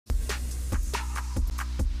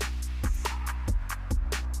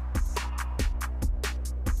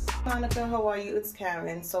Monica, how are you? It's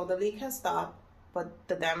Karen. So the leak has stopped, but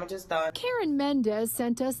the damage is done. Karen Mendez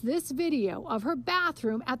sent us this video of her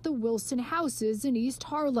bathroom at the Wilson houses in East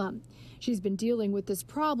Harlem. She's been dealing with this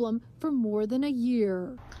problem for more than a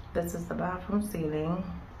year. This is the bathroom ceiling,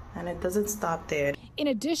 and it doesn't stop there. In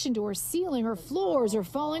addition to her ceiling, her floors are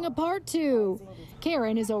falling apart too.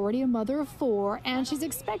 Karen is already a mother of 4, and she's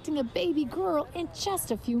expecting a baby girl in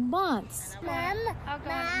just a few months. Mama.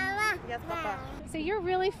 Yes, Papa. So you're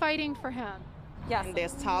really fighting for him? Yes. And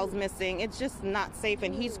there's towels missing. It's just not safe,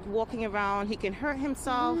 and he's walking around. He can hurt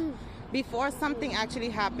himself. Before something actually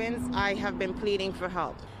happens, I have been pleading for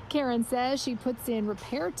help. Karen says she puts in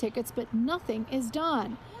repair tickets, but nothing is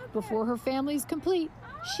done. Before her family's complete,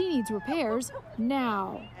 she needs repairs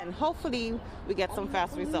now. And hopefully we get some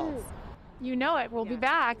fast results. You know it. We'll be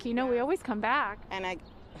back. You know we always come back. And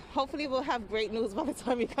hopefully we'll have great news by the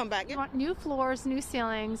time we come back. You want new floors, new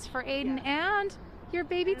ceilings for Aiden and your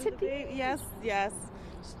baby to be? Yes.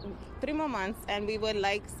 3 more months, and we would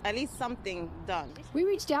like at least something done. We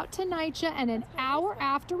reached out to NYCHA, and an hour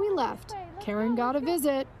after we left, Karen got a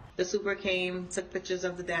visit. The super came, took pictures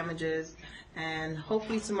of the damages, and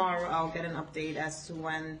hopefully tomorrow I'll get an update as to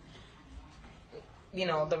when,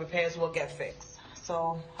 the repairs will get fixed.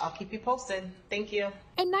 So I'll keep you posted. Thank you.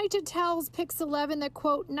 And NYCHA tells Pix 11 that,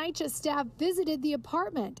 quote, NYCHA staff visited the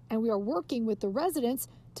apartment, and we are working with the residents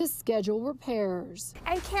to schedule repairs.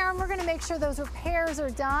 And Karen, we're going to make sure those repairs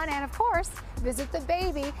are done, and of course, visit the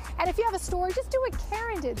baby. And if you have a story, just do what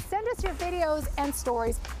Karen did. Send us your videos and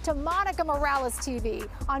stories to Monica Morales TV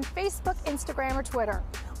on Facebook, Instagram, or Twitter.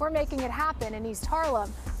 We're making it happen in East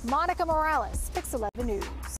Harlem. Monica Morales, Pix 11 News.